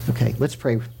Okay, let's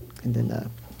pray, and then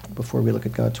before we look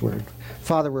at God's Word.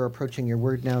 Father, we're approaching your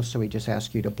Word now, so we just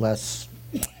ask you to bless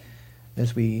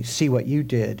as we see what you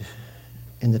did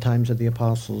in the times of the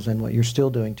apostles and what you're still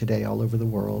doing today all over the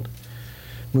world,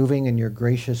 moving in your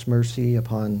gracious mercy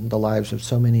upon the lives of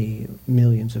so many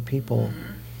millions of people.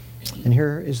 And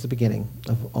here is the beginning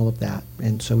of all of that.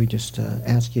 And so we just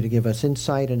ask you to give us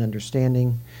insight and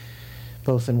understanding,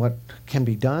 both in what can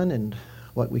be done and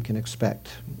what we can expect,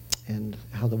 and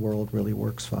how the world really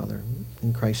works, Father.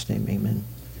 In Christ's name, amen.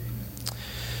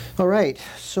 All right,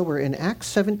 so we're in Acts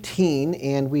 17,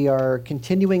 and we are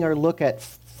continuing our look at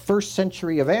first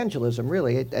century evangelism,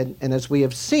 really. And as we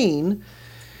have seen,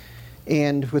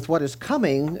 and with what is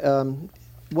coming,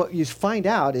 what you find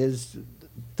out is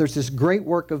there's this great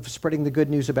work of spreading the good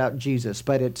news about Jesus,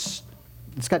 but it's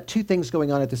got two things going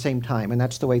on at the same time, and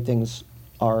that's the way things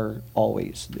are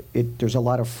always. There's a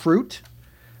lot of fruit.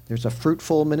 There's a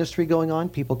fruitful ministry going on,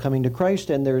 people coming to Christ,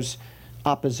 and there's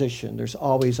opposition. There's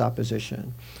always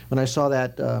opposition. When I saw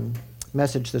that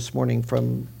message this morning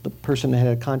from the person that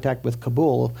had contact with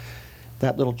Kabul,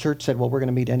 that little church said, well, we're going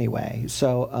to meet anyway.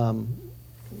 So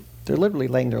they're literally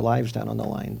laying their lives down on the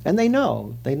line. And they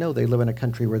know they live in a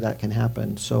country where that can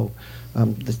happen. So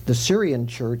the Syrian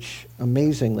church,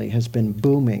 amazingly, has been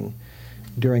booming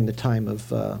during the time of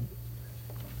the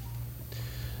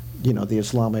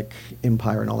Islamic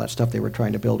Empire and all that stuff they were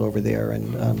trying to build over there.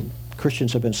 And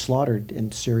Christians have been slaughtered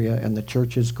in Syria, and the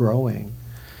church is growing.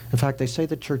 In fact, they say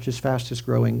the church's fastest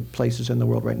growing places in the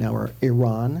world right now are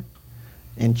Iran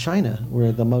and China,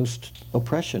 where the most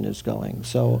oppression is going.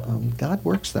 So God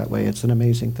works that way. It's an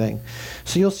amazing thing.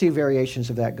 So you'll see variations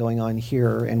of that going on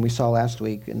here. And we saw last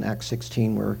week in Acts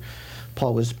 16 where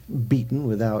Paul was beaten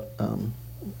without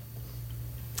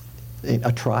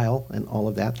a trial and all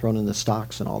of that, thrown in the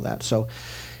stocks and all that. So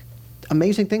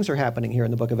amazing things are happening here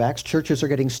in the book of Acts. Churches are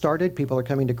getting started. People are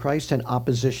coming to Christ, and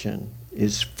opposition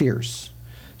is fierce.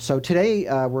 So today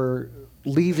we're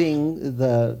leaving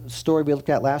the story we looked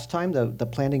at last time, the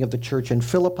planting of the church in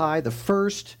Philippi, the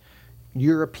first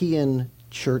European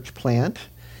church plant.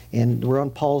 And we're on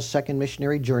Paul's second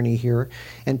missionary journey here.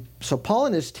 And so Paul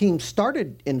and his team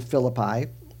started in Philippi,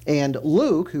 and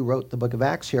Luke, who wrote the book of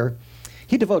Acts here,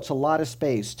 he devotes a lot of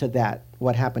space to that,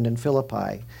 what happened in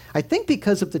Philippi. I think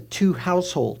because of the two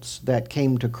households that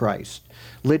came to Christ,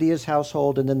 Lydia's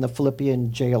household and then the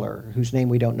Philippian jailer, whose name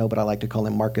we don't know, but I like to call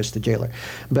him Marcus the jailer.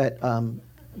 But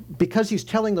because he's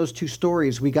telling those two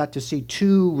stories, we got to see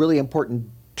two really important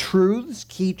truths,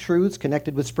 key truths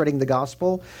connected with spreading the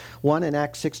gospel. One in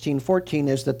Acts 16:14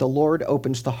 is that the Lord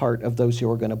opens the heart of those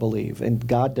who are going to believe, and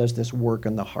God does this work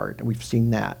in the heart, and we've seen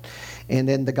that. And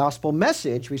then the gospel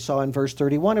message we saw in verse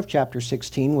 31 of chapter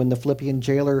 16 when the Philippian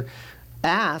jailer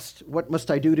asked, what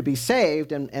must I do to be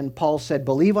saved? And Paul said,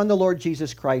 believe on the Lord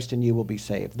Jesus Christ and you will be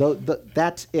saved.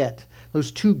 That's it.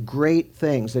 Those two great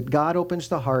things, that God opens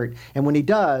the heart, and when he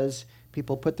does,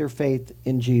 people put their faith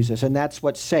in Jesus, and that's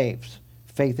what saves.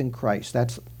 Faith in Christ.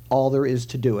 That's all there is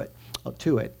to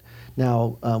it.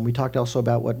 Now, we talked also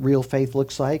about what real faith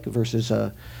looks like versus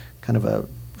a kind of a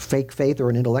fake faith or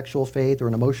an intellectual faith or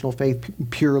an emotional faith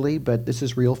purely, but this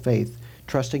is real faith,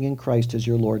 trusting in Christ as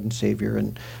your Lord and Savior.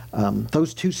 And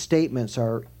those two statements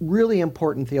are really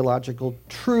important theological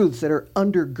truths that are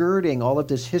undergirding all of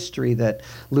this history that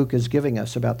Luke is giving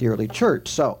us about the early church.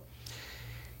 So,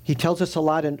 he tells us a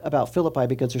lot about Philippi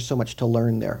because there's so much to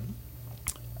learn there.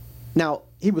 Now,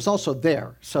 he was also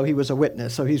there, so he was a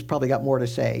witness, so he's probably got more to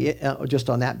say just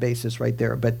on that basis right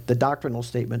there. But the doctrinal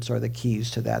statements are the keys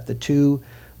to that, the two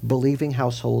believing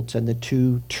households and the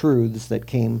two truths that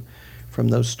came from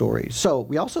those stories. So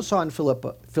we also saw in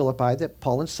Philippi that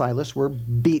Paul and Silas were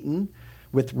beaten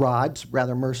with rods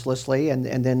rather mercilessly, and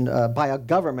then by a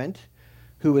government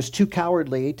who was too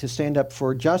cowardly to stand up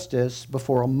for justice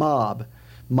before a mob.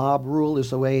 Mob rule is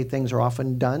the way things are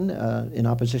often done in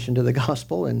opposition to the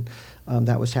gospel, and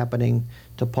that was happening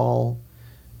to Paul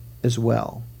as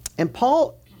well. And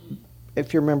Paul,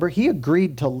 if you remember, he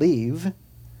agreed to leave,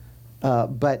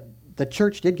 but the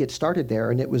church did get started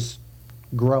there, and it was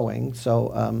growing,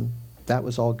 so that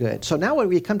was all good. So now when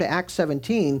we come to Acts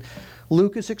 17,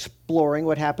 Luke is exploring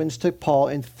what happens to Paul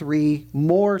in three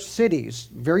more cities,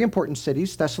 very important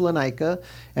cities, Thessalonica,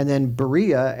 and then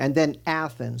Berea, and then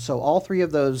Athens. So all three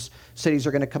of those cities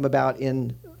are going to come about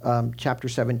in chapter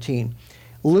 17.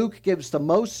 Luke gives the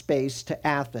most space to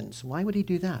Athens. Why would he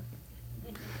do that?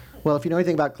 Well, if you know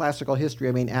anything about classical history,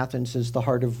 I mean, Athens is the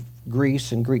heart of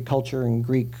Greece and Greek culture and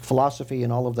Greek philosophy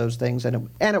and all of those things. And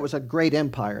it was a great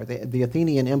empire. The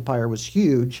Athenian Empire was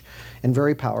huge and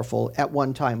very powerful at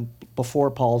one time before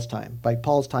Paul's time. By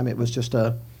Paul's time, it was just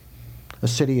a a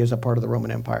city as a part of the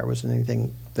Roman Empire. It wasn't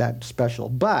anything that special.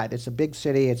 But it's a big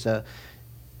city. It's a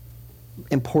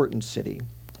important city.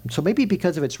 So maybe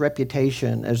because of its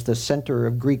reputation as the center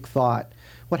of Greek thought,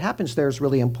 what happens there is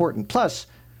really important. Plus,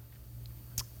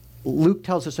 Luke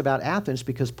tells us about Athens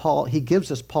because he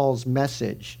gives us Paul's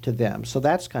message to them. So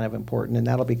that's kind of important, and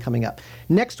that'll be coming up.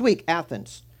 Next week,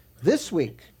 Athens. This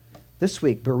week,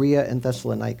 Berea and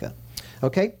Thessalonica.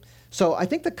 Okay? So I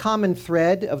think the common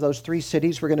thread of those three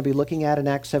cities we're going to be looking at in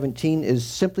Acts 17 is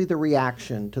simply the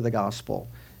reaction to the gospel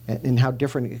and how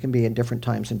different it can be in different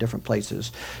times and different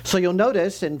places. So you'll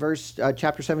notice in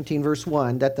chapter 17, verse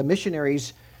 1, that the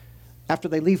missionaries, after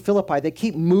they leave Philippi, they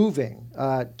keep moving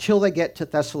till they get to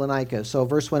Thessalonica. So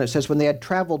verse 1, it says, when they had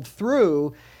traveled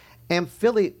through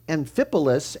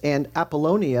Amphipolis and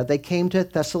Apollonia, they came to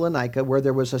Thessalonica, where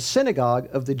there was a synagogue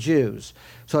of the Jews.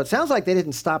 So it sounds like they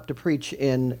didn't stop to preach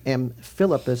in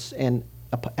Amphipolis and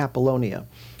Apollonia,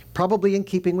 probably in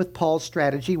keeping with Paul's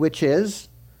strategy, which is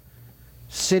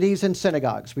cities and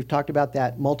synagogues. We've talked about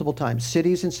that multiple times.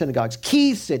 Cities and synagogues.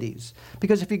 Key cities.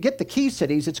 Because if you get the key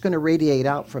cities, it's going to radiate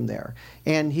out from there.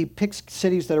 And he picks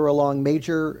cities that are along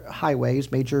major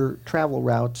highways, major travel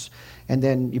routes, and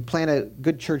then you plant a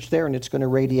good church there and it's going to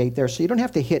radiate there. So you don't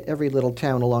have to hit every little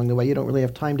town along the way. You don't really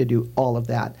have time to do all of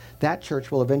that. That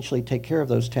church will eventually take care of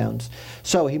those towns.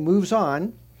 So he moves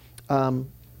on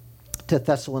to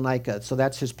Thessalonica. So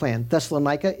that's his plan.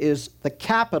 Thessalonica is the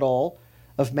capital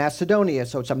of Macedonia.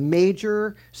 So it's a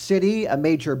major city, a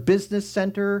major business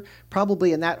center,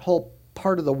 probably in that whole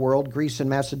part of the world, Greece and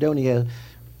Macedonia.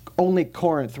 Only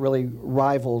Corinth really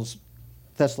rivals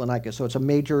Thessalonica. So it's a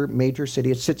major, major city.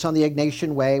 It sits on the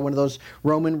Egnatian Way, one of those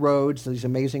Roman roads, these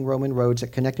amazing Roman roads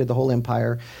that connected the whole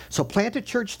empire. So plant a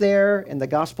church there, and the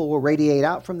gospel will radiate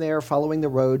out from there, following the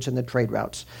roads and the trade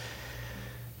routes.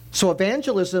 So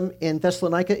evangelism in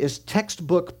Thessalonica is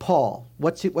textbook Paul.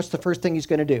 What's the first thing he's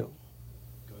going to do?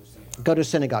 Go to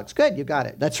synagogues. Good, you got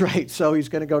it. That's right. So he's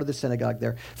going to go to the synagogue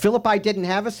there. Philippi didn't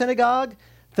have a synagogue.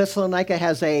 Thessalonica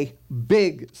has a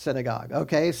big synagogue.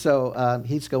 Okay, so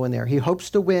he's going there. He hopes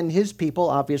to win his people,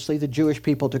 obviously the Jewish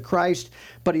people, to Christ,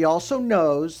 but he also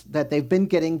knows that they've been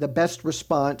getting the best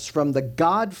response from the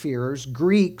God-fearers,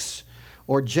 Greeks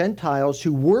or Gentiles,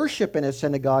 who worship in a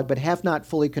synagogue but have not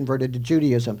fully converted to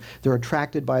Judaism. They're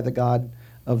attracted by the God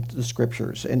of the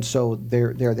Scriptures, and so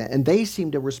they're there. And they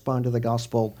seem to respond to the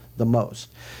gospel the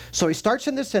most. So he starts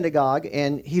in the synagogue,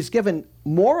 and he's given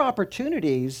more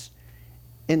opportunities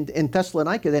in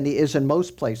Thessalonica than he is in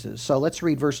most places. So let's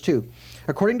read verse 2.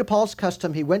 According to Paul's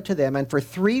custom, he went to them and for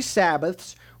 3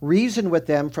 Sabbaths reasoned with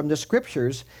them from the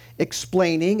Scriptures,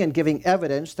 explaining and giving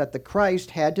evidence that the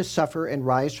Christ had to suffer and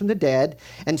rise from the dead,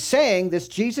 and saying, this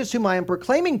Jesus whom I am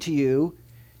proclaiming to you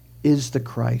is the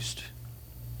Christ.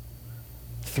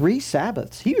 3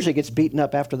 Sabbaths. He usually gets beaten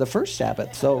up after the first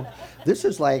Sabbath. So this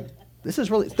is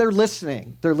really, they're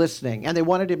listening, and they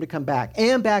wanted him to come back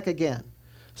and back again.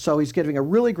 So he's giving a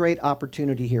really great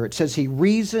opportunity here. It says he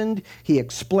reasoned, he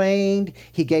explained,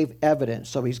 he gave evidence.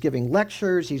 So he's giving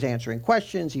lectures, he's answering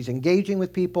questions, he's engaging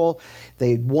with people.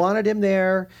 They wanted him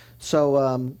there. So,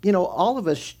 all of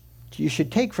us, you should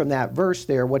take from that verse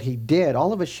there what he did.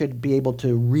 All of us should be able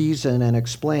to reason and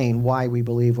explain why we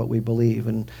believe what we believe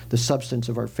and the substance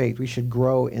of our faith. We should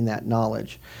grow in that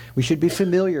knowledge. We should be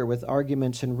familiar with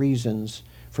arguments and reasons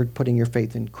for putting your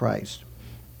faith in Christ.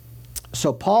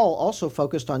 So Paul also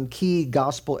focused on key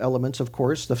gospel elements, of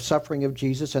course, the suffering of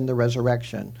Jesus and the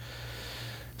resurrection.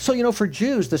 So, for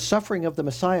Jews, the suffering of the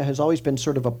Messiah has always been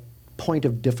sort of a point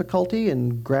of difficulty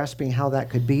in grasping how that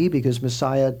could be, because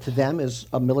Messiah to them is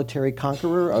a military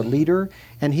conqueror, a leader,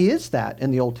 and he is that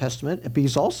in the Old Testament, but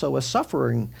he's also a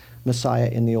suffering Messiah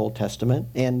in the Old Testament.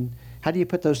 And how do you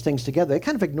put those things together? They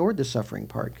kind of ignored the suffering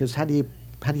part, because how do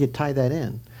you tie that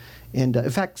in? And in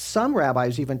fact, some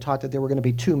rabbis even taught that there were going to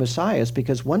be 2 Messiahs,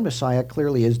 because one Messiah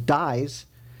clearly dies,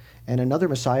 and another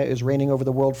Messiah is reigning over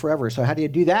the world forever. So how do you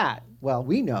do that? Well,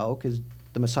 we know, because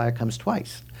the Messiah comes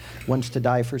twice. Once to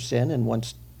die for sin, and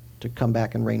once to come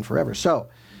back and reign forever. So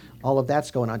all of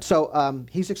that's going on. So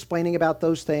he's explaining about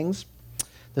those things,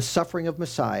 the suffering of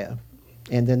Messiah,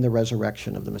 and then the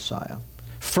resurrection of the Messiah.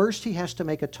 First, he has to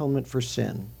make atonement for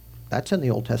sin. That's in the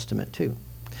Old Testament too.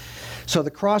 So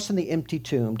the cross and the empty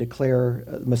tomb declare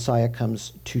Messiah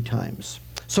comes 2 times.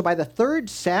 So by the 3rd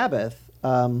Sabbath,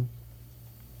 a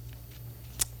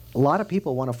lot of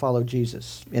people want to follow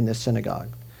Jesus in this synagogue.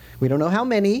 We don't know how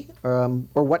many or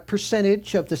what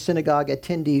percentage of the synagogue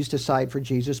attendees decide for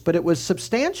Jesus, but it was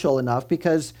substantial enough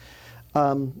because,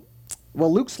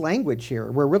 Luke's language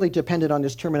here, we're really dependent on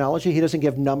his terminology. He doesn't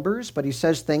give numbers, but he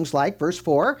says things like, verse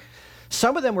 4,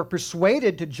 Some of them were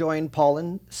persuaded to join Paul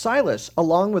and Silas,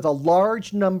 along with a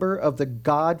large number of the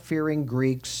God-fearing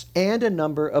Greeks and a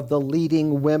number of the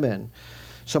leading women.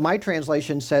 So my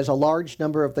translation says a large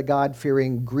number of the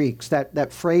God-fearing Greeks.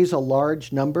 That phrase, a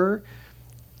large number,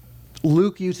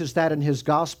 Luke uses that in his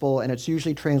gospel, and it's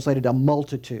usually translated a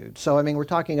multitude. So, I mean, we're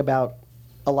talking about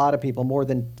a lot of people, more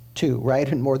than 2, right,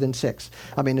 and more than 6.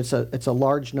 I mean, it's a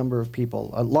large number of people.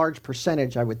 A large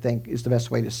percentage, I would think, is the best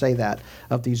way to say that,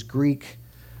 of these Greek,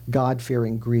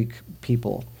 God-fearing Greek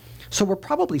people. So we're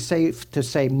probably safe to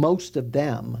say most of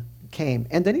them came.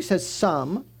 And then he says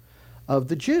some of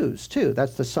the Jews, too.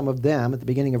 That's the some of them at the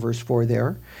beginning of verse 4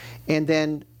 there. And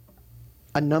then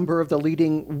a number of the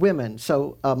leading women.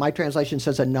 So my translation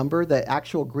says a number. The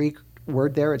actual Greek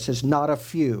word there, it says not a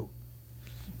few.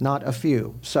 Not a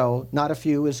few. So not a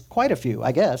few is quite a few,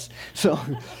 I guess. So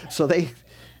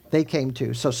they came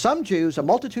too. So some Jews, a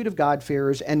multitude of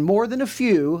God-fearers, and more than a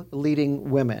few leading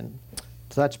women.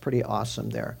 So that's pretty awesome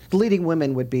there. The leading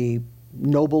women would be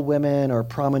noble women or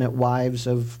prominent wives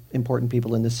of important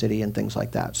people in the city and things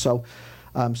like that. So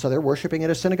they're worshiping at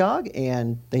a synagogue,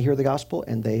 and they hear the gospel,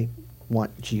 and they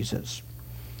want Jesus.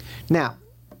 Now,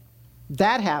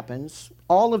 that happens.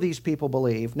 All of these people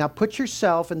believe. Now put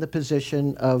yourself in the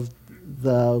position of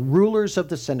the rulers of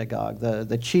the synagogue,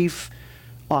 the chief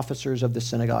officers of the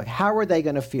synagogue. How are they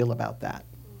going to feel about that?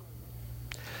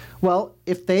 Well,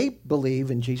 if they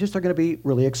believe in Jesus, they're going to be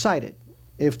really excited.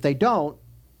 If they don't,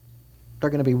 they're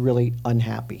going to be really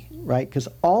unhappy, right? Because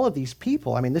all of these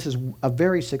people, I mean, this is a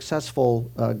very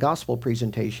successful gospel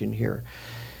presentation here.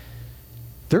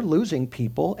 They're losing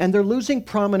people, and they're losing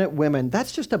prominent women.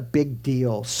 That's just a big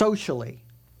deal socially.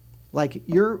 Like,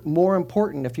 you're more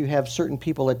important if you have certain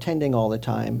people attending all the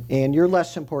time, and you're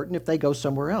less important if they go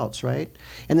somewhere else, right?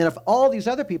 And then if all these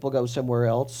other people go somewhere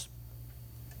else,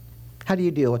 how do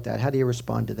you deal with that? How do you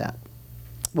respond to that?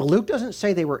 Well, Luke doesn't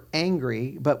say they were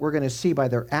angry, but we're going to see by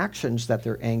their actions that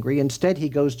they're angry. Instead, he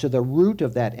goes to the root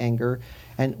of that anger,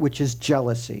 which is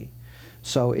jealousy.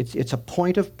 So it's a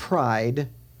point of pride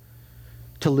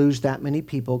to lose that many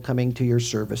people coming to your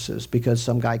services because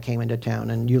some guy came into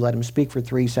town and you let him speak for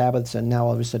 3 Sabbaths, and now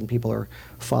all of a sudden people are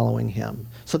following him.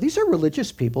 So these are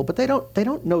religious people, but they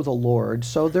don't know the Lord,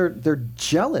 so they're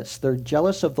jealous. They're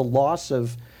jealous of the loss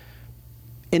of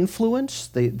influence,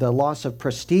 the loss of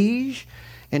prestige,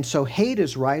 and so hate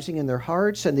is rising in their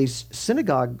hearts, and these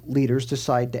synagogue leaders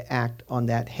decide to act on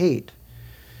that hate.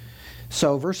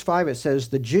 So verse 5, it says,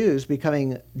 the Jews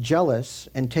becoming jealous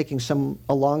and taking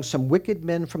along some wicked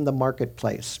men from the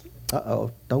marketplace.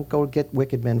 Uh-oh, don't go get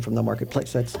wicked men from the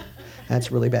marketplace.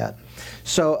 That's really bad.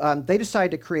 So they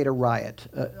decide to create a riot,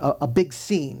 a big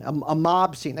scene, a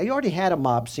mob scene. They already had a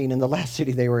mob scene in the last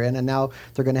city they were in, and now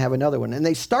they're going to have another one. And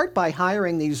they start by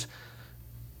hiring these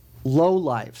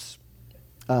lowlifes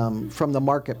from the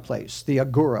marketplace. The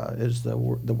agora is the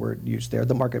word used there,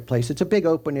 the marketplace. It's a big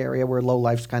open area where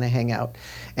lowlifes kind of hang out.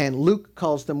 And Luke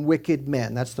calls them wicked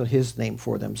men. That's his name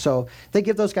for them. So they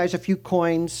give those guys a few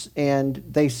coins, and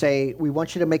they say, we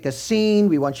want you to make a scene,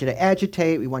 we want you to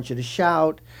agitate, we want you to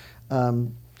shout.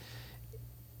 And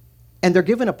they're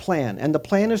given a plan. And the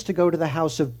plan is to go to the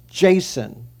house of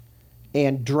Jason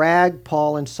and drag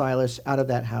Paul and Silas out of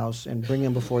that house and bring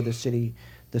them before the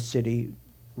city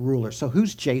ruler. So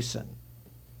who's Jason?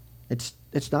 It's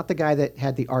not the guy that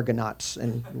had the Argonauts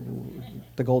and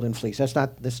the Golden Fleece. That's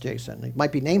not this Jason. It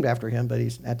might be named after him, but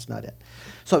that's not it.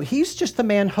 So he's just the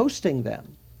man hosting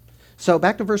them. So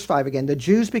back to verse 5 again. The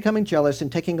Jews, becoming jealous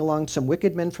and taking along some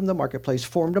wicked men from the marketplace,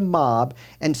 formed a mob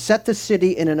and set the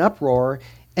city in an uproar,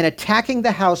 and attacking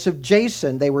the house of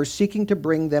Jason, they were seeking to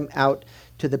bring them out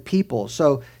to the people.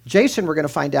 So Jason, we're going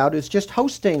to find out, is just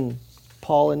hosting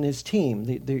Paul and his team.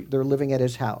 They're living at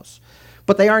his house.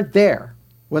 But they aren't there.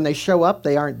 When they show up,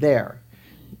 they aren't there.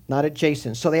 Not at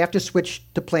Jason's. So they have to switch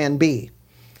to plan B.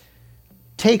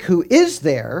 Take who is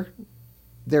there,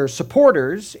 their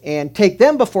supporters, and take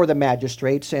them before the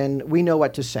magistrates, and we know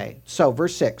what to say. So,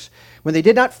 verse 6. When they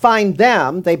did not find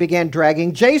them, they began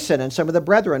dragging Jason and some of the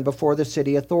brethren before the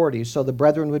city authorities. So the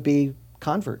brethren would be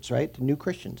converts, right? New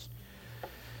Christians.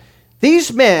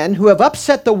 These men who have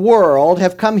upset the world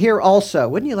have come here also.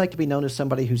 Wouldn't you like to be known as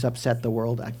somebody who's upset the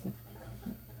world?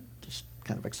 Just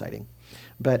kind of exciting.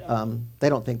 But they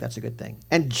don't think that's a good thing.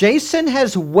 And Jason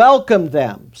has welcomed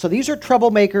them. So these are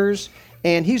troublemakers,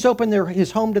 and he's opened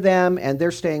his home to them, and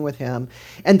they're staying with him.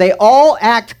 And they all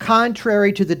act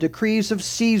contrary to the decrees of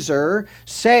Caesar,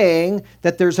 saying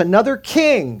that there's another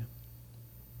king,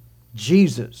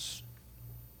 Jesus.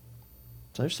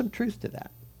 So there's some truth to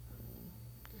that.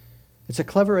 It's a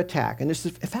clever attack. And in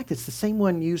fact, it's the same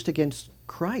one used against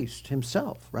Christ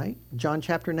himself, right? John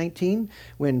chapter 19,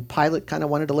 when Pilate kind of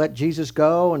wanted to let Jesus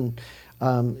go. And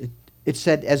it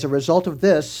said, as a result of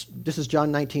this is John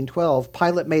 19:12,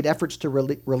 Pilate made efforts to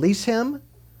release him.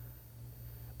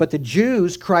 But the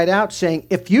Jews cried out, saying,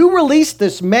 if you release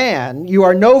this man, you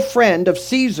are no friend of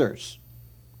Caesar's.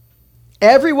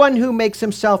 Everyone who makes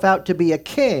himself out to be a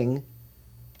king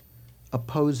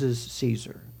opposes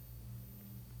Caesar.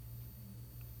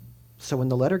 So when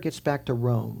the letter gets back to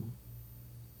Rome,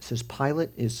 it says Pilate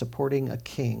is supporting a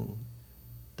king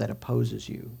that opposes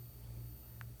you.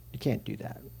 You can't do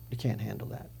that. You can't handle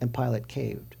that. And Pilate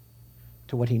caved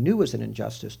to what he knew was an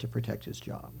injustice to protect his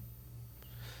job.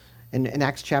 And in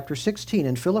Acts chapter 16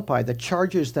 in Philippi, the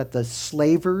charges that the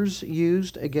slavers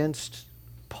used against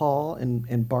Paul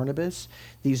and Barnabas,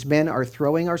 these men are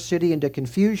throwing our city into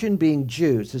confusion, being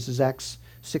Jews. This is Acts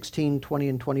 16, 20,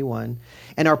 and 21,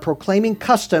 and are proclaiming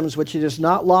customs which it is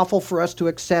not lawful for us to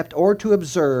accept or to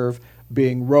observe,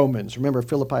 being Romans. Remember,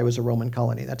 Philippi was a Roman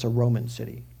colony. That's a Roman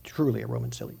city, truly a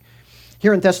Roman city.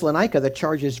 Here in Thessalonica, the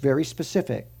charge is very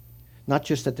specific. Not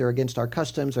just that they're against our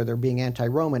customs or they're being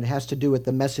anti-Roman. It has to do with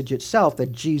the message itself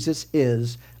that Jesus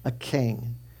is a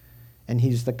king, and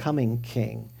he's the coming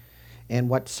king. And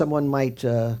what someone might...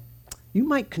 you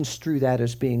might construe that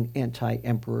as being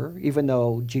anti-emperor, even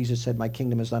though Jesus said, my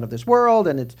kingdom is not of this world,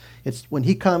 and it's when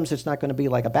he comes, it's not going to be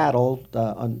like a battle.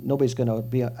 Nobody's going to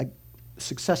be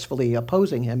successfully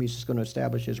opposing him. He's just going to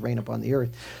establish his reign upon the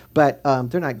earth. But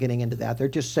they're not getting into that. They're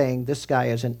just saying this guy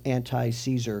is an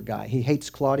anti-Caesar guy. He hates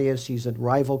Claudius. He's a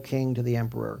rival king to the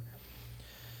emperor.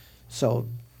 So,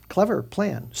 clever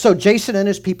plan. So Jason and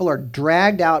his people are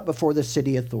dragged out before the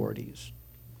city authorities.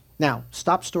 Now,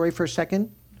 stop story for a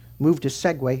second. Move to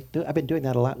segue. I've been doing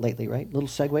that a lot lately, right? Little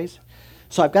segues.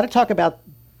 So I've got to talk about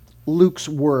Luke's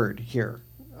word here.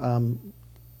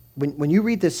 When you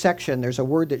read this section, there's a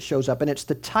word that shows up, and it's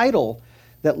the title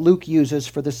that Luke uses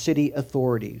for the city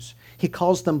authorities. He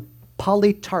calls them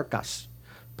politarchs.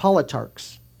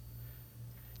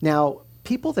 Now,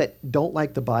 people that don't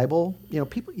like the Bible, you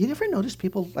ever notice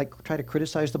people like try to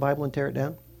criticize the Bible and tear it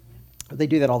down? They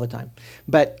do that all the time.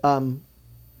 But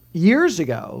years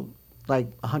ago, like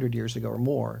 100 years ago or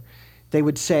more, they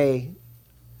would say,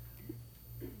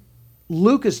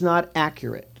 Luke is not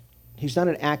accurate. He's not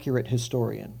an accurate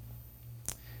historian.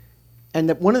 And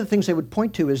that one of the things they would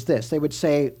point to is this. They would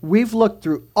say, we've looked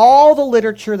through all the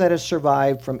literature that has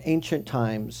survived from ancient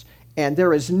times, and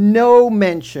there is no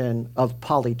mention of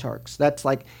politarchs.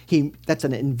 That's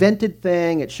an invented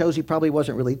thing. It shows he probably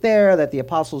wasn't really there, that the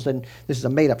apostles, and this is a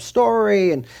made-up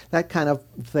story, and that kind of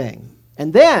thing.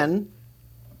 And then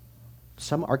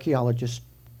some archaeologists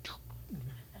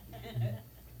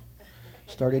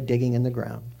started digging in the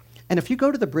ground. And if you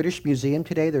go to the British Museum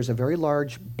today, there's a very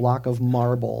large block of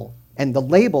marble. And the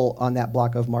label on that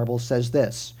block of marble says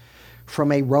this: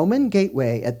 from a Roman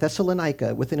gateway at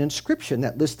Thessalonica, with an inscription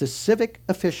that lists the civic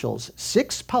officials,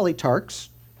 6 politarchs,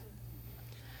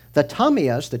 the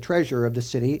Tamias, the treasurer of the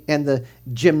city, and the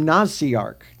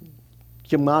gymnasiarch.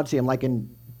 Gymnasium, like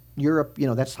in Europe,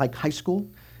 that's like high school.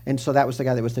 And so that was the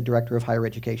guy that was the director of higher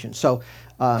education. So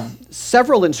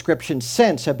several inscriptions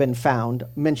since have been found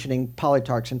mentioning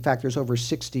politarchs. In fact, there's over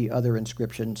 60 other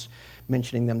inscriptions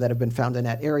mentioning them that have been found in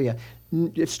that area.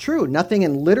 It's true, nothing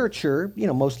in literature,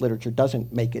 most literature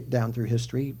doesn't make it down through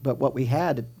history, but what we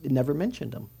had, it never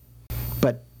mentioned them.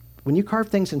 But when you carve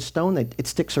things in stone, it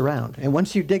sticks around. And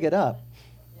once you dig it up,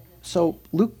 so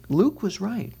Luke was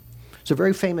right. It's a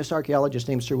very famous archaeologist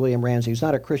named Sir William Ramsay. He's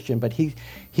not a Christian, but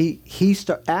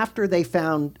after they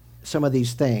found some of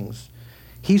these things,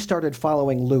 he started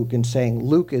following Luke and saying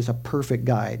Luke is a perfect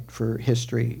guide for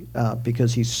history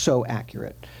because he's so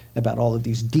accurate about all of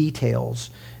these details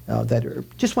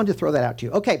just wanted to throw that out to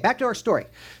you. Okay, back to our story.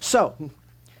 So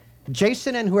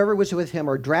Jason and whoever was with him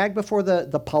are dragged before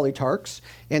the politarchs,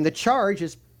 and the charge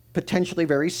is potentially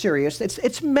very serious.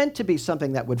 It's meant to be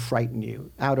something that would frighten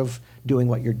you out of doing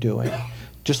what you're doing.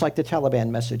 Just like the Taliban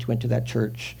message went to that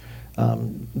church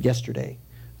yesterday.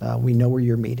 We know where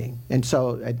you're meeting,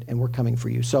 and we're coming for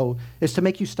you. So it's to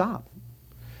make you stop.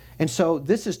 And so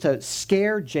this is to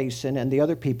scare Jason and the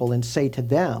other people and say to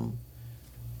them,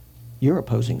 you're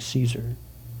opposing Caesar,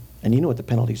 and you know what the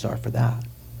penalties are for that.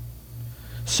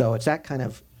 So it's that kind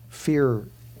of fear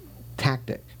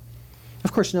tactic.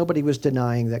 Of course, nobody was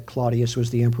denying that Claudius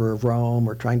was the emperor of Rome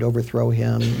or trying to overthrow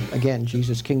him. Again,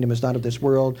 Jesus' kingdom is not of this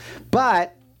world.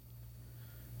 But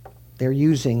they're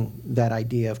using that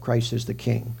idea of Christ as the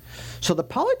king. So the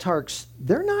politarchs,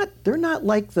 they're not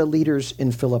like the leaders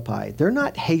in Philippi. They're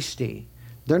not hasty.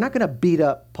 They're not going to beat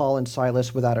up Paul and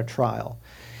Silas without a trial.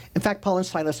 In fact, Paul and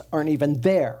Silas aren't even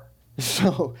there.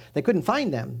 So they couldn't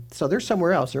find them. So they're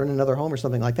somewhere else. They're in another home or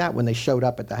something like that when they showed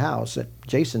up at the house, at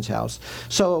Jason's house.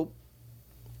 So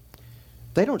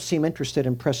they don't seem interested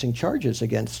in pressing charges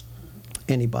against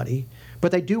anybody,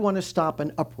 but they do want to stop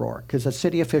an uproar because a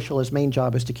city official, his main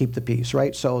job is to keep the peace,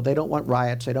 right? So they don't want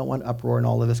riots, they don't want uproar and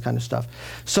all of this kind of stuff.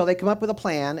 So they come up with a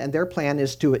plan, and their plan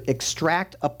is to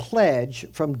extract a pledge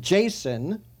from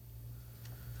Jason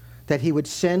that he would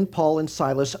send Paul and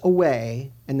Silas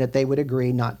away and that they would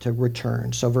agree not to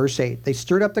return. So verse 8, they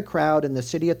stirred up the crowd and the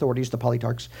city authorities, the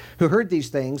politarchs, who heard these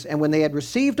things, and when they had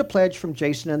received a pledge from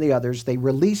Jason and the others, they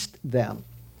released them.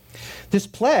 This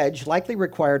pledge likely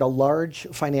required a large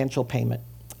financial payment.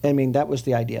 I mean, that was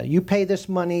the idea. You pay this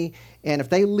money, and if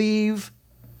they leave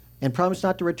and promise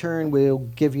not to return, we'll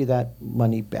give you that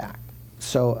money back.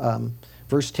 So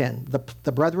verse 10,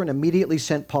 the brethren immediately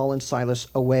sent Paul and Silas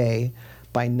away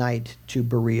by night to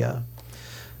Berea.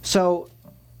 So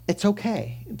it's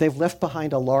okay. They've left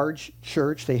behind a large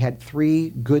church. They had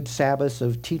 3 good Sabbaths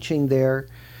of teaching there.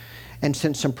 And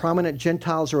since some prominent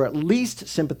Gentiles are at least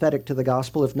sympathetic to the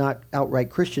gospel, if not outright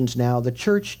Christians now, the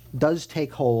church does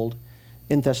take hold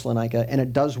in Thessalonica, and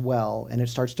it does well, and it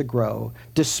starts to grow,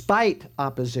 despite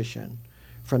opposition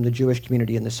from the Jewish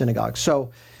community in the synagogue.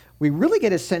 So we really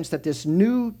get a sense that this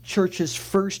new church's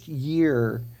first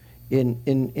year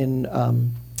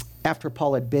after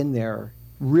Paul had been there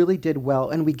really did well,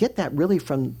 and we get that really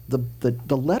from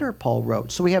the letter Paul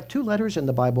wrote. So we have 2 letters in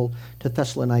the Bible to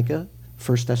Thessalonica,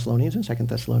 1 Thessalonians and 2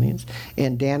 Thessalonians,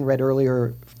 and Dan read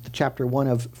earlier chapter 1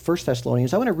 of 1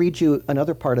 Thessalonians. I want to read you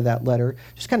another part of that letter.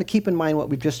 Just kind of keep in mind what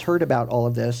we've just heard about all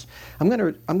of this. I'm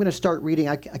going to start reading.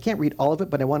 I can't read all of it,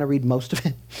 but I want to read most of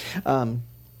it. 1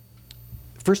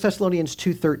 Thessalonians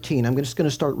 2:13. I'm just going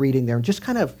to start reading there and just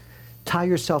kind of tie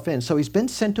yourself in. So he's been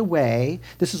sent away.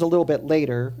 This is a little bit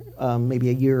later,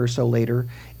 maybe a year or so later,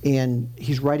 and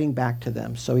he's writing back to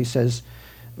them. So he says,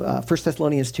 1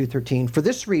 Thessalonians 2:13, for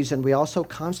this reason we also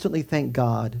constantly thank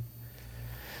God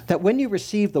that when you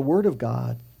received the word of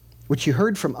God, which you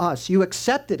heard from us, you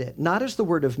accepted it, not as the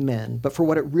word of men, but for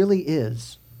what it really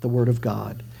is, the word of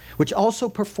God, which also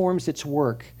performs its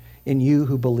work in you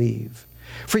who believe.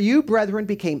 For you, brethren,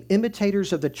 became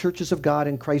imitators of the churches of God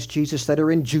in Christ Jesus that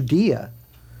are in Judea.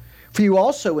 For you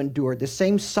also endured the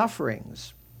same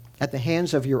sufferings at the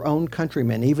hands of your own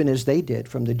countrymen, even as they did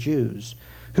from the Jews,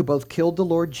 who both killed the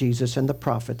Lord Jesus and the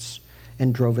prophets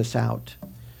and drove us out.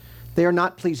 They are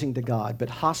not pleasing to God, but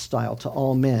hostile to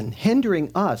all men,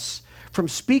 hindering us from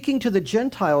speaking to the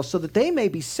Gentiles so that they may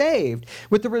be saved,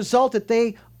 with the result that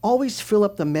they always fill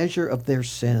up the measure of their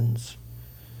sins.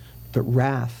 But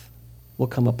wrath will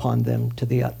come upon them to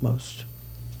the utmost.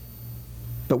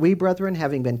 But we, brethren,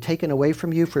 having been taken away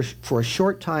from you for a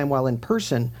short time while in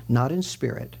person, not in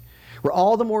spirit, we're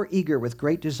all the more eager with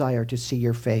great desire to see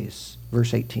your face.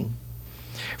 Verse 18.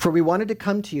 For we wanted to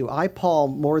come to you, I, Paul,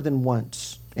 more than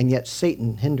once, and yet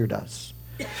Satan hindered us.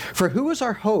 For who is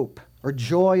our hope, or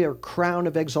joy, or crown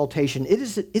of exaltation?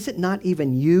 Is it not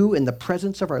even you in the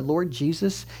presence of our Lord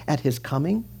Jesus at his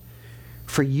coming?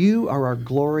 For you are our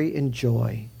glory and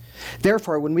joy.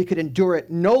 Therefore, when we could endure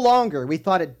it no longer, we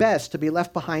thought it best to be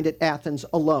left behind at Athens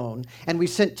alone. And we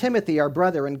sent Timothy, our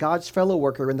brother and God's fellow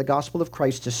worker in the gospel of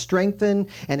Christ, to strengthen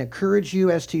and encourage you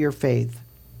as to your faith,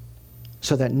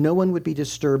 so that no one would be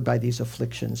disturbed by these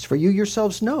afflictions. For you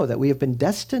yourselves know that we have been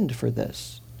destined for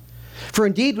this. For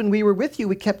indeed, when we were with you,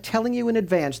 we kept telling you in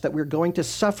advance that we were going to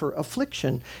suffer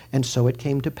affliction, and so it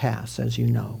came to pass, as you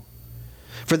know.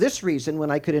 For this reason, when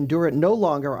I could endure it no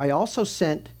longer, I also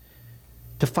sent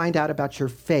to find out about your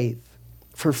faith,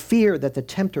 for fear that the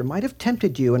tempter might have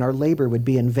tempted you and our labor would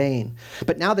be in vain.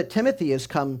 But now that Timothy has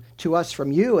come to us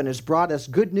from you and has brought us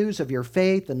good news of your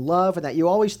faith and love, and that you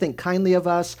always think kindly of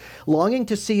us, longing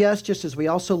to see us just as we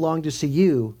also long to see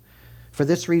you, for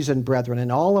this reason, brethren, in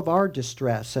all of our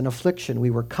distress and affliction, we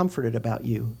were comforted about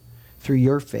you through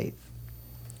your faith.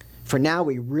 For now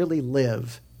we really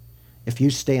live if you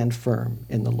stand firm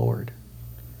in the Lord.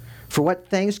 For what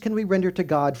thanks can we render to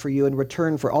God for you in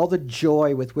return for all the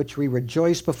joy with which we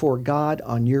rejoice before God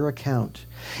on your account,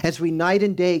 as we night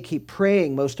and day keep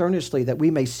praying most earnestly that we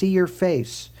may see your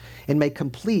face and may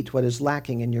complete what is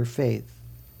lacking in your faith.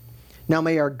 Now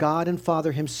may our God and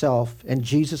Father himself and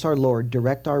Jesus our Lord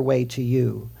direct our way to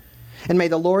you. And may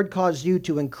the Lord cause you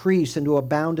to increase and to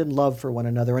abound in love for one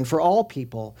another and for all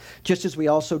people, just as we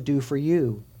also do for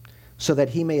you, so that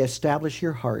he may establish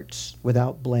your hearts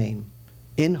without blame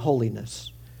in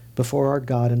holiness before our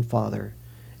God and Father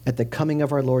at the coming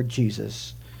of our Lord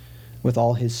Jesus with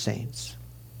all his saints.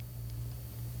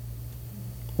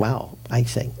 Wow, I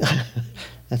say.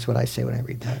 That's what I say when I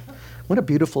read that. What a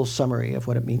beautiful summary of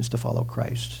what it means to follow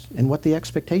Christ and what the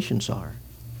expectations are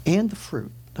and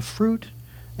the fruit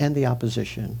and the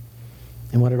opposition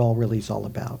and what it all really is all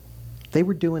about. They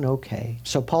were doing okay.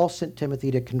 So Paul sent Timothy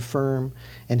to confirm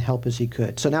and help as he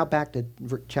could. So now back to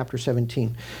chapter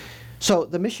 17. So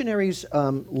the missionaries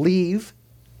leave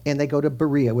and they go to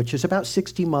Berea, which is about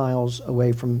 60 miles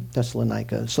away from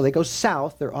Thessalonica. So they go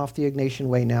south. They're off the Egnatian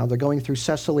Way now. They're going through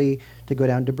Sicily to go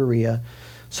down to Berea.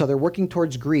 So they're working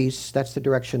towards Greece. That's the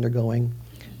direction they're going.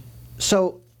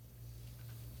 So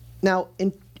now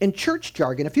in church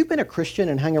jargon, if you've been a Christian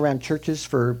and hung around churches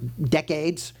for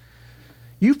decades,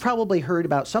 you've probably heard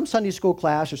about some Sunday school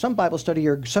class or some Bible study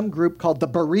or some group called the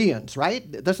Bereans, right?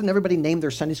 Doesn't everybody name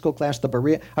their Sunday school class the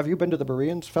Berean? Have you been to the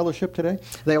Bereans fellowship today?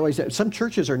 They always, some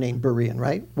churches are named Berean,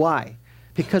 right? Why?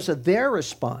 Because of their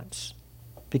response.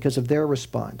 Because of their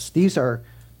response. These are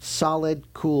solid,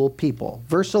 cool people.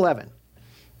 Verse 11.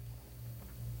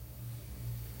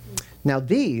 Now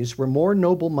these were more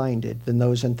noble-minded than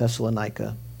those in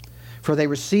Thessalonica, for they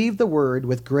received the word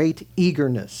with great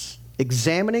eagerness,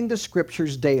 examining the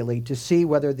scriptures daily to see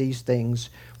whether these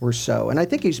things were so. And I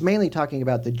think he's mainly talking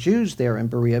about the Jews there in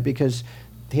Berea because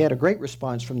he had a great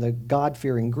response from the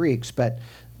God-fearing Greeks, but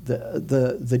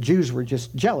the Jews were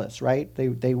just jealous, right?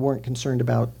 They weren't concerned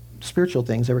about spiritual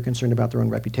things. They were concerned about their own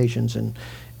reputations and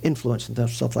influence and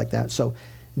stuff like that. So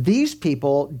these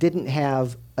people didn't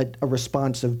have a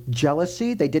response of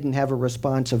jealousy. They didn't have a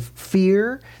response of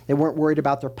fear. They weren't worried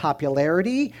about their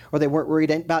popularity, or they weren't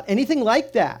worried about anything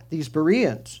like that, these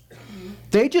Bereans.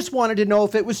 They just wanted to know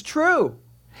if it was true.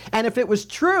 And if it was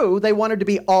true, they wanted to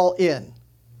be all in.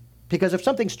 Because if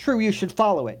something's true, you should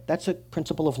follow it. That's a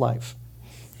principle of life.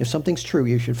 If something's true,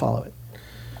 you should follow it.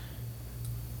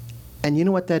 And you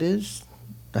know what that is?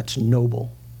 That's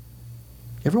noble.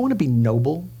 Ever want to be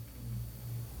noble?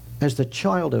 As the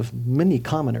child of many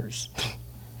commoners,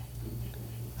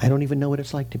 I don't even know what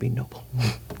it's like to be noble.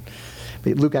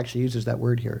 But Luke actually uses that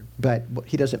word here, but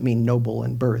he doesn't mean noble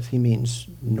in birth. He means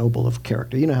noble of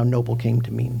character. You know how noble came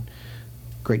to mean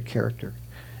great character.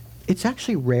 It's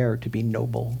actually rare to be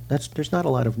noble. There's not a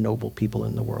lot of noble people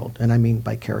in the world, and I mean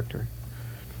by character.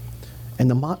 And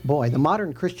the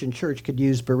modern Christian church could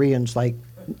use Bereans like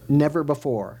never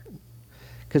before,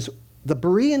 because the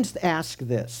Bereans ask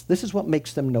this. This is what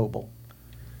makes them noble.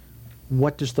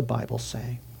 What does the Bible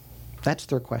say? That's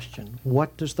their question.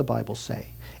 What does the Bible say?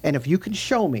 And if you can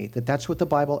show me that that's what the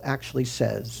Bible actually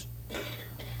says,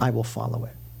 I will follow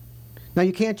it. Now,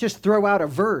 you can't just throw out a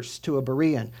verse to a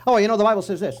Berean. Oh, you know, the Bible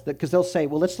says this. Because they'll say,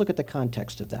 well, let's look at the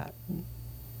context of that.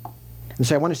 And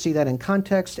say, I want to see that in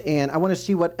context, and I want to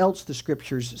see what else the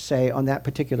Scriptures say on that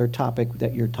particular topic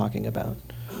that you're talking about.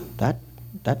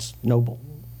 That's noble.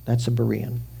 That's a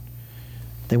Berean.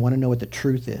 They want to know what the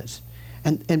truth is.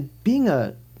 And being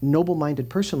a noble-minded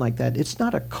person like that, it's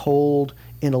not a cold,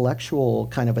 intellectual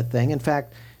kind of a thing. In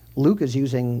fact, Luke is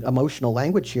using emotional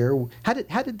language here. How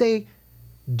did they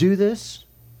do this?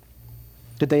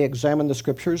 Did they examine the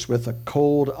Scriptures with a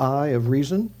cold eye of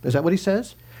reason? Is that what he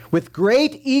says? With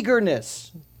great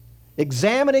eagerness,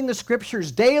 examining the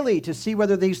Scriptures daily to see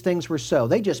whether these things were so.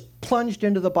 They just plunged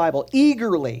into the Bible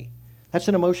eagerly. That's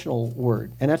an emotional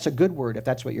word, and that's a good word if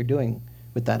that's what you're doing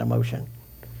with that emotion.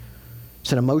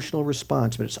 It's an emotional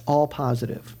response, but it's all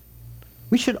positive.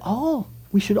 We should all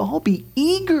be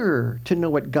eager to know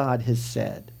what God has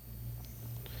said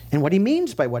and what he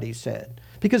means by what he said.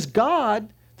 Because God,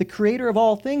 the creator of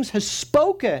all things, has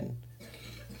spoken.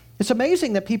 It's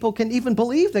amazing that people can even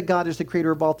believe that God is the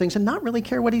creator of all things and not really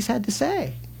care what he's had to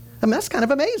say. I mean, that's kind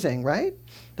of amazing, right?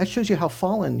 That shows you how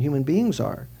fallen human beings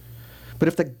are.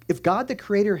 But if God the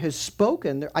Creator has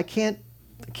spoken, I can't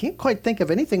quite think of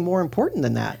anything more important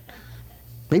than that.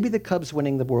 Maybe the Cubs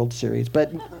winning the World Series,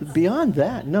 but beyond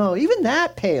that, no, even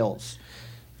that pales.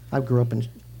 I grew up in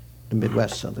the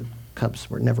Midwest, so the Cubs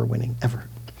were never winning, ever.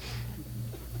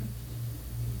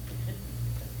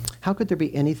 How could there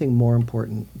be anything more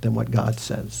important than what God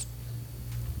says?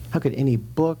 How could any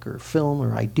book or film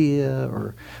or idea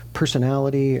or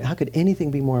personality, how could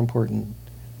anything be more important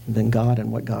than God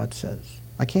and what God says?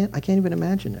 I can't even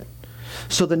imagine it.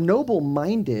 So the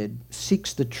noble-minded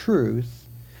seeks the truth,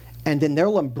 and then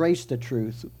they'll embrace the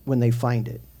truth when they find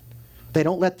it. They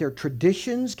don't let their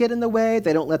traditions get in the way.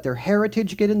 They don't let their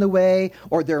heritage get in the way,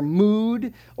 or their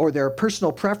mood, or their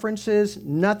personal preferences,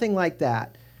 nothing like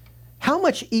that. How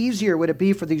much easier would it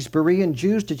be for these Berean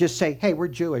Jews to just say, hey, we're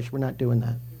Jewish, we're not doing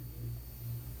that.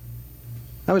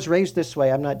 I was raised this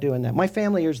way, I'm not doing that. My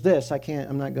family is this,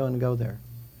 I'm not going to go there.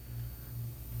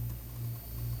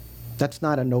 That's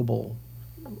not a noble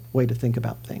way to think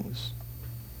about things.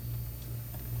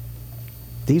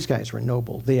 These guys were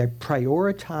noble. They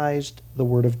prioritized the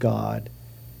Word of God,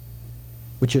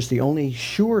 which is the only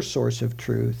sure source of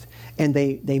truth, and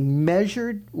they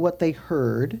measured what they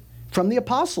heard, from the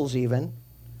apostles even,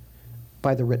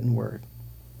 by the written Word.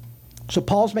 So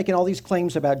Paul's making all these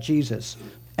claims about Jesus,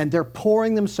 and they're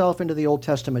pouring themselves into the Old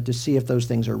Testament to see if those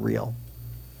things are real.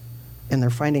 And they're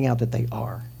finding out that they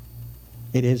are.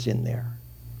 It is in there.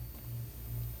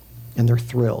 And they're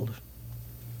thrilled.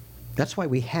 That's why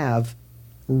we have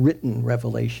written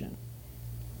revelation.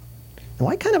 Now,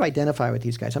 I kind of identify with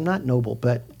these guys. I'm not noble,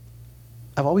 but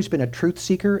I've always been a truth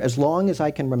seeker as long as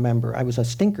I can remember. I was a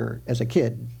stinker as a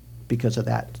kid because of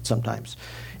that sometimes.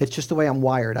 It's just the way I'm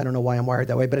wired. I don't know why I'm wired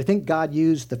that way, but I think God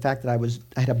used the fact that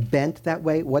I had a bent that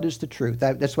way. What is the truth?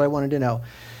 That's what I wanted to know.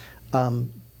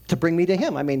 To bring me to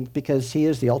him. I mean, because he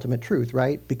is the ultimate truth,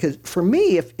 right? Because for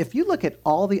me, if you look at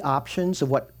all the options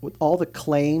of all the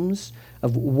claims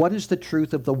of what is the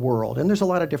truth of the world, and there's a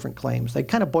lot of different claims. They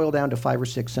kind of boil down to 5 or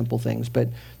 6 simple things, but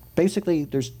basically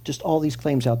there's just all these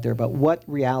claims out there about what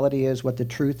reality is, what the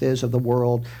truth is of the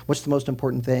world, what's the most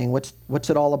important thing, what's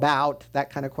it all about,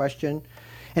 that kind of question.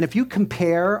 And if you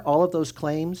compare all of those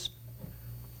claims,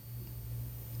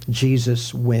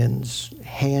 Jesus wins,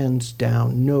 hands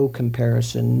down, no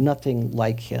comparison, nothing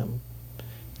like him.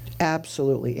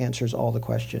 Absolutely answers all the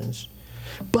questions.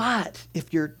 But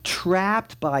if you're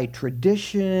trapped by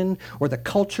tradition or the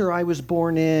culture I was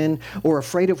born in, or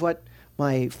afraid of what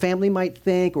my family might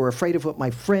think, or afraid of what my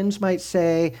friends might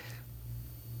say,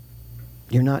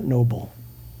 you're not noble.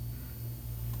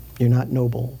 You're not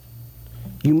noble.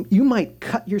 You might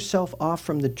cut yourself off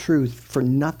from the truth for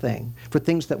nothing, for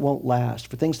things that won't last,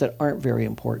 for things that aren't very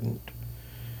important,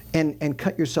 and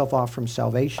cut yourself off from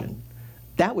salvation.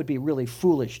 That would be really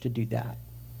foolish to do that.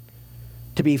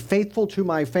 To be faithful to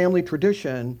my family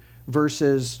tradition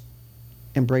versus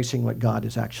embracing what God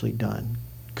has actually done,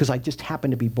 because I just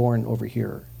happen to be born over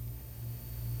here.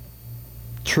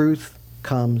 Truth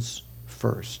comes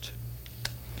first.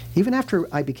 Even after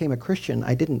I became a Christian,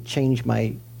 I didn't change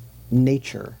my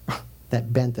nature,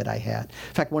 that bent that I had.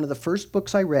 In fact, one of the first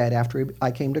books I read after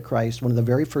I came to Christ, one of the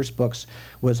very first books,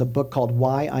 was a book called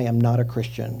Why I Am Not a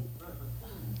Christian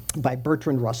by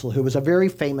Bertrand Russell, who was a very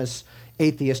famous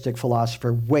atheistic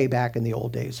philosopher way back in the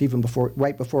old days, even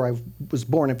right before I was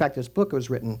born. In fact, this book was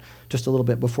written just a little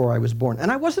bit before I was born. And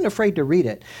I wasn't afraid to read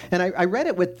it. And I read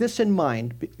it with this in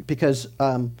mind because,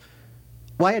 well,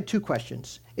 I had 2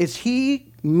 questions. Is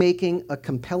he making a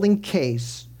compelling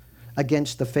case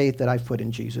against the faith that I've put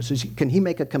in Jesus? Can he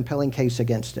make a compelling case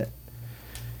against it?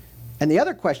 And the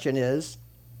other question is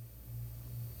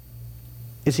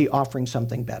he offering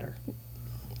something better?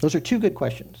 Those are 2 good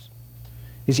questions.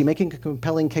 Is he making a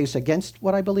compelling case against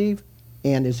what I believe?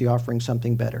 And is he offering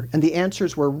something better? And the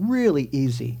answers were really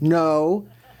easy. No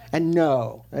and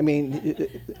no. I mean,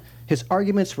 his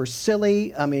arguments were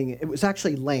silly. I mean, it was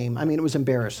actually lame. I mean, it was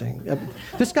embarrassing.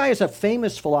 This guy is a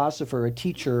famous philosopher, a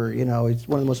teacher, you know, he's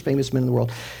one of the most famous men in the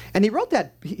world. And he wrote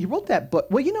that book.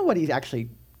 Well, you know what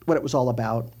it was all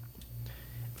about?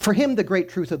 For him, the great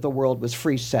truth of the world was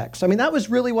free sex. I mean, that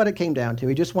was really what it came down to.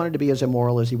 He just wanted to be as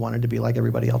immoral as he wanted to be, like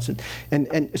everybody else.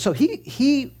 And so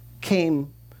he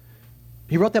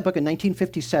wrote that book in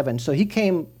 1957. So he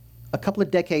came a couple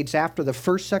of decades after the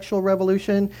first sexual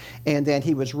revolution, and then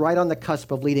he was right on the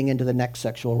cusp of leading into the next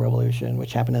sexual revolution,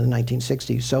 which happened in the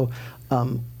 1960s. So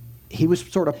he was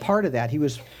sort of part of that. He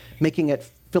was making it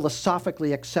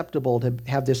philosophically acceptable to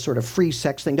have this sort of free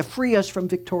sex thing, to free us from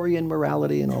Victorian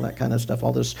morality and all that kind of stuff,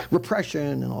 all this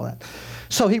repression and all that.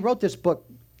 So he wrote this book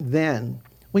then.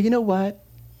 Well, you know what?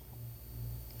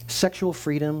 Sexual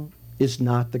freedom is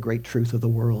not the great truth of the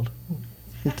world.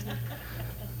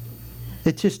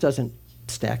 It just doesn't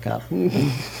stack up.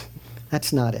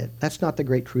 That's not it. That's not the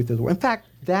great truth of the world. In fact,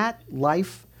 that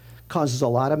life causes a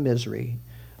lot of misery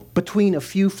between a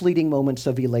few fleeting moments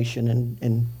of elation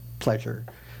and pleasure.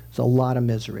 There's a lot of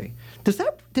misery. Does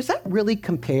that really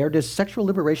compare? Does sexual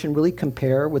liberation really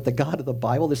compare with the God of the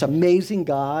Bible, this amazing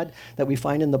God that we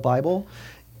find in the Bible?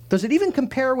 Does it even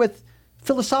compare with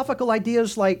philosophical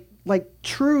ideas like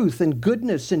truth and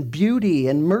goodness and beauty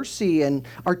and mercy and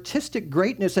artistic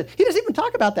greatness? He doesn't even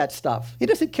talk about that stuff. He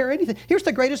doesn't care anything. Here's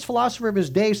the greatest philosopher of his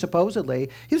day, supposedly.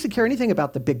 He doesn't care anything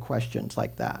about the big questions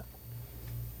like that.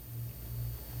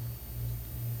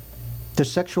 Does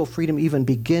sexual freedom even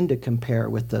begin to compare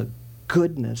with the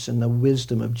goodness and the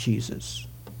wisdom of Jesus,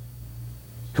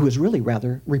 who was really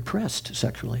rather repressed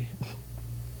sexually,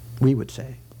 we would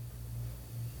say?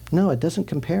 No, it doesn't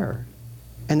compare.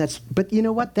 But you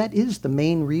know what? That is the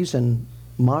main reason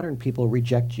modern people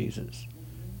reject Jesus,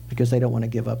 because they don't want to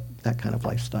give up that kind of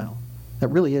lifestyle. That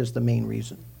really is the main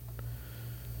reason.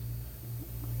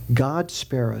 God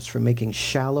spare us from making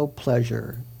shallow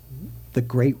pleasure the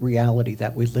great reality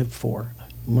that we live for.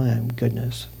 My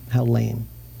goodness, how lame,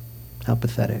 how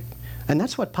pathetic. And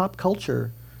that's what pop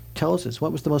culture tells us.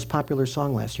 What was the most popular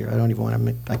song last year?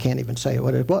 I can't even say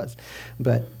what it was.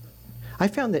 But I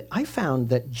found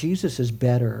that Jesus is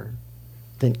better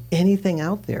than anything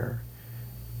out there.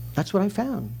 That's what I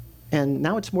found. And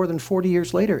now it's more than 40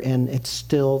 years later, and it's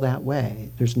still that way.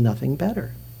 There's nothing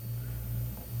better.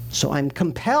 So I'm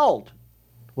compelled,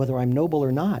 whether I'm noble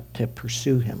or not, to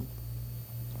pursue him,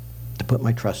 to put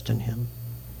my trust in him.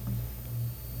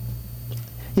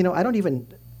 You know, I don't even...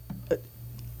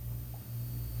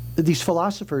 these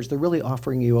philosophers, they're really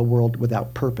offering you a world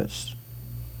without purpose.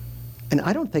 And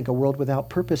I don't think a world without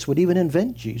purpose would even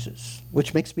invent Jesus,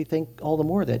 which makes me think all the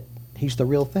more that he's the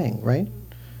real thing, right?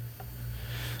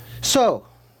 So,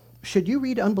 should you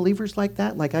read unbelievers like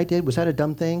that, like I did? Was that a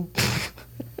dumb thing?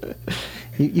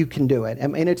 You can do it. I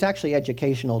mean, it's actually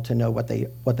educational to know what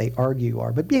they argue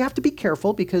are. But you have to be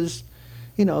careful because,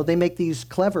 you know, they make these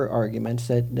clever arguments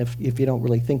that if you don't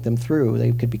really think them through,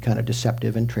 they could be kind of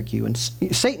deceptive and trick you. And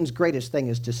Satan's greatest thing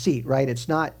is deceit, right? It's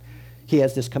not he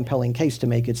has this compelling case to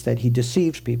make. It's that he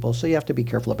deceives people. So you have to be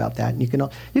careful about that. And you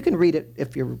can read it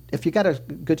if you got a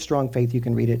good, strong faith. You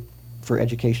can read it for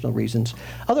educational reasons.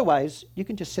 Otherwise, you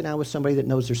can just sit down with somebody that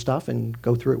knows their stuff and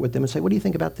go through it with them and say, what do you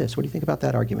think about this? What do you think about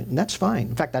that argument? And that's fine.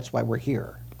 In fact, that's why we're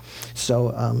here.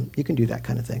 So you can do that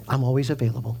kind of thing. I'm always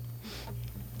available.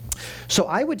 So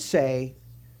I would say,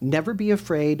 never be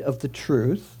afraid of the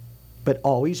truth, but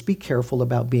always be careful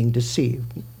about being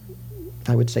deceived.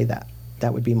 I would say that.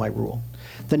 That would be my rule.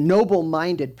 The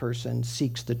noble-minded person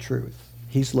seeks the truth.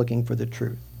 He's looking for the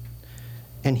truth.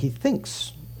 And he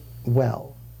thinks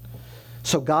well.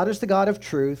 So God is the God of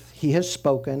truth. He has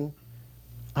spoken.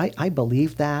 I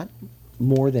believe that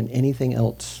more than anything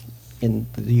else in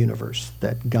the universe,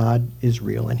 that God is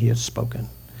real and he has spoken.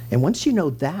 And once you know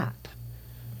that,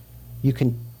 you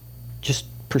can just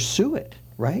pursue it,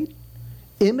 right?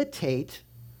 Imitate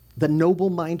the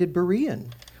noble-minded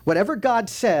Berean. Whatever God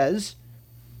says,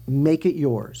 make it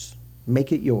yours.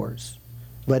 Make it yours.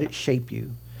 Let it shape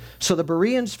you. So the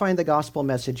Bereans find the gospel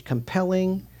message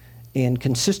compelling and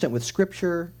consistent with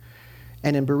Scripture.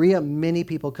 And in Berea, many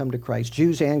people come to Christ,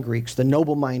 Jews and Greeks. The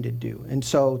noble-minded do. And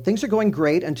so things are going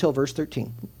great until verse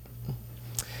 13.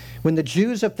 When the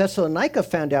Jews of Thessalonica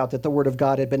found out that the word of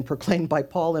God had been proclaimed by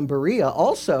Paul in Berea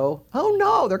also, oh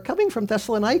no, they're coming from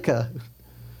Thessalonica.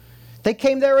 They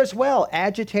came there as well,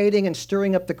 agitating and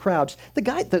stirring up the crowds. The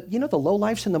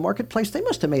lowlifes in the marketplace, they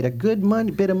must have made a good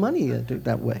bit of money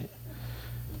that way.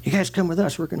 You guys come with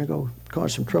us, we're going to go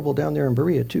cause some trouble down there in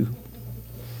Berea too.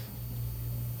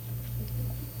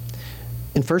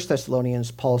 In 1 Thessalonians,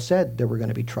 Paul said there were going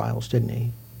to be trials, didn't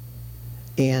he?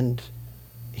 And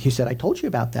he said, I told you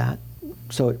about that.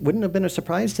 So it wouldn't have been a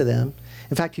surprise to them.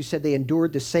 In fact, he said they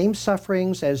endured the same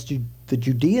sufferings as the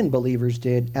Judean believers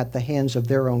did at the hands of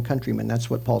their own countrymen. That's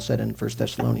what Paul said in 1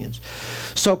 Thessalonians.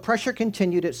 So pressure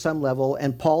continued at some level,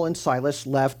 and Paul and Silas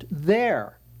left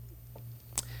there.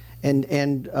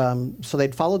 And so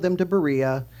they'd followed them to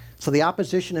Berea. So the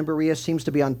opposition in Berea seems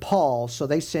to be on Paul, so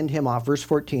they send him off. Verse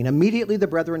 14, immediately the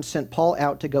brethren sent Paul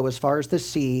out to go as far as the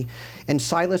sea, and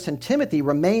Silas and Timothy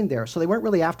remained there. So they weren't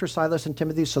really after Silas and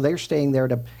Timothy, so they're staying there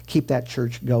to keep that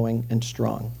church going and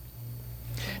strong.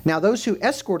 Now those who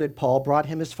escorted Paul brought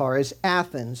him as far as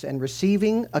Athens, and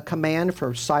receiving a command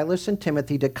for Silas and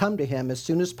Timothy to come to him as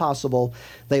soon as possible,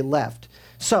 they left.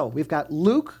 So we've got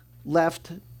Luke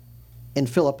left in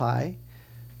Philippi.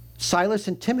 Silas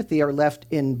and Timothy are left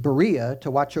in Berea to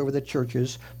watch over the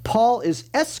churches. Paul is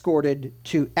escorted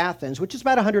to Athens, which is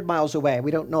about 100 miles away.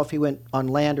 We don't know if he went on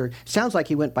land or sounds like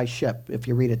he went by ship. If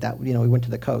you read it that, he went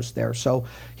to the coast there. So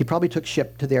he probably took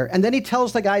ship to there. And then he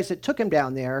tells the guys that took him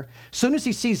down there, as soon as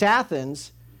he sees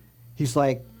Athens, he's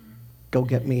like, go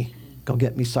get me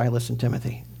Silas and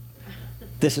Timothy.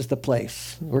 This is the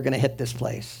place. We're going to hit this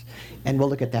place. And we'll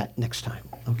look at that next time,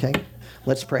 okay?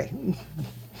 Let's pray.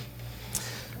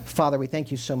 Father, we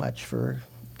thank you so much for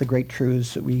the great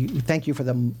truths. We thank you for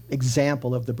the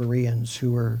example of the Bereans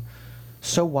who were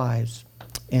so wise.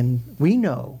 And we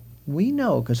know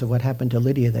because of what happened to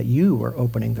Lydia that you were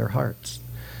opening their hearts.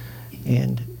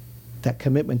 And that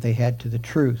commitment they had to the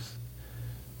truth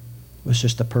was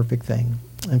just the perfect thing.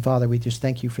 And Father, we just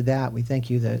thank you for that. We thank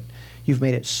you that you've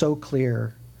made it so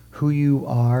clear who you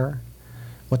are,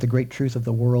 what the great truth of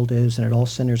the world is, and it all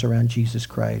centers around Jesus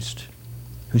Christ,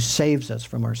 who saves us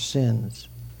from our sins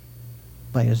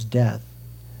by his death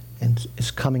and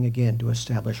is coming again to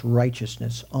establish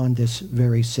righteousness on this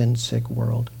very sin-sick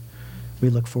world. We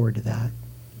look forward to that.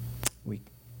 We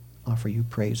offer you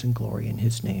praise and glory in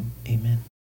his name. Amen.